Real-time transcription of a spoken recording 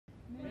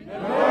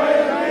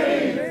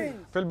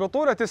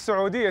البطولة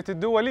السعودية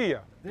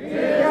الدولية.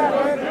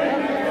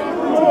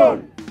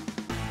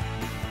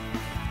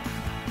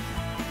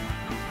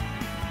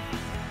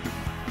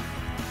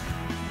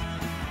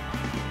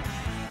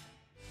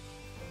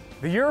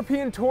 The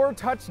European Tour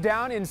touched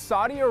down in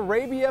Saudi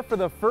Arabia for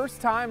the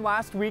first time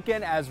last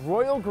weekend as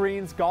Royal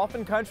Greens Golf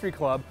and Country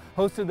Club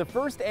hosted the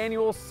first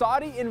annual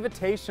Saudi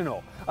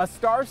Invitational. A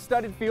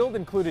star-studded field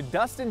included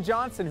Dustin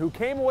Johnson, who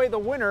came away the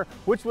winner,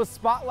 which was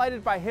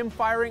spotlighted by him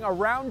firing a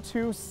round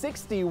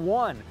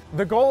 261.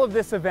 The goal of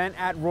this event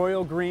at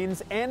Royal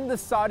Greens and the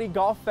Saudi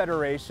Golf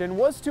Federation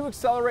was to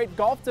accelerate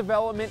golf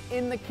development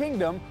in the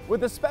kingdom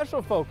with a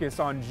special focus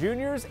on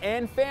juniors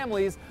and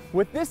families,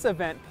 with this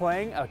event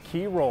playing a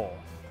key role.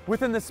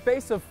 Within the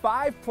space of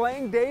 5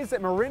 playing days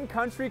at Marin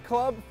Country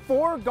Club,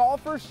 4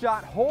 golfers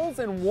shot holes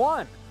in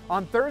one.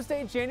 On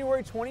Thursday,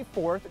 January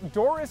 24th,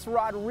 Doris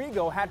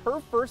Rodrigo had her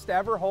first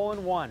ever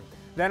hole-in-one.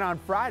 Then on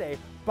Friday,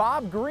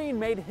 Bob Green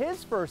made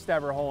his first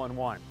ever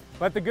hole-in-one.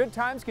 But the good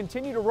times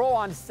continue to roll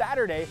on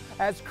Saturday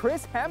as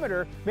Chris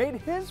Hemmeter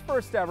made his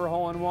first ever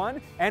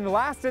hole-in-one. And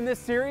last in this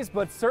series,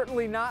 but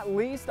certainly not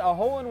least, a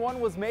hole-in-one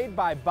was made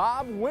by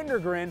Bob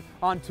Wintergren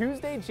on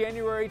Tuesday,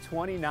 January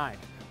 29th.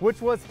 Which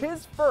was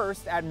his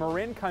first at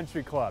Marin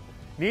Country Club.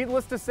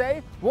 Needless to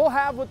say, we'll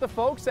have what the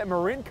folks at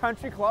Marin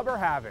Country Club are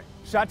having.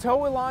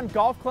 Chateau Elan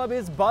Golf Club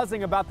is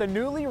buzzing about the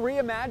newly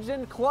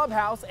reimagined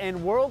clubhouse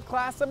and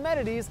world-class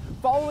amenities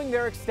following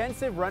their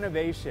extensive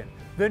renovation.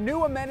 The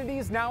new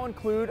amenities now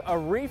include a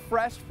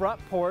refreshed front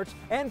porch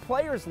and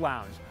players'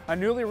 lounge, a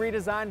newly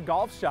redesigned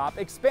golf shop,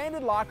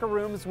 expanded locker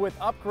rooms with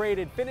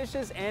upgraded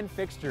finishes and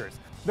fixtures.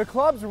 The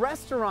club's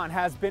restaurant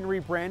has been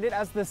rebranded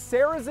as the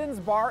Saracens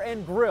Bar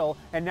and Grill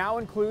and now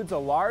includes a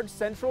large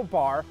central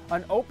bar,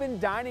 an open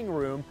dining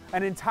room,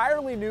 an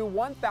entirely new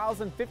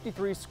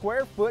 1,053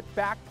 square foot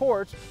back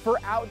porch for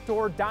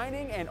outdoor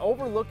dining and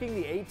overlooking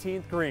the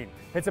 18th green.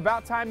 It's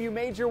about time you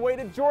made your way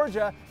to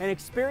Georgia and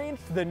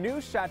experienced the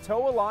new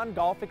Chateau Elan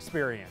Golf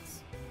experience.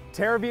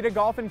 Terra Vita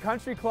Golf and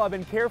Country Club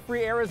in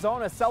Carefree,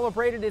 Arizona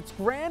celebrated its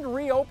grand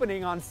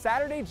reopening on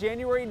Saturday,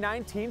 January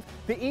 19th.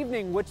 The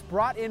evening, which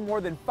brought in more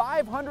than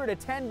 500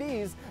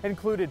 attendees,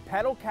 included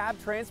pedal cab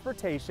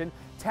transportation,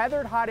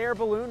 tethered hot air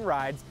balloon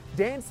rides,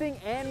 dancing,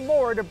 and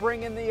more to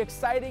bring in the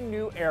exciting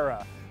new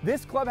era.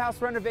 This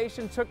clubhouse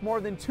renovation took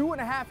more than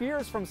 2.5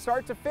 years from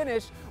start to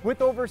finish,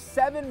 with over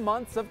 7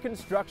 months of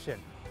construction.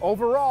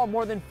 Overall,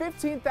 more than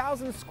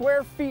 15,000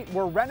 square feet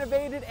were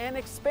renovated and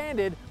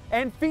expanded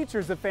and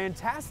features a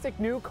fantastic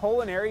new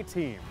culinary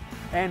team.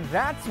 And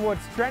that's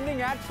what's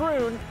trending at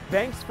Troon.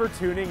 Thanks for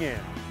tuning in.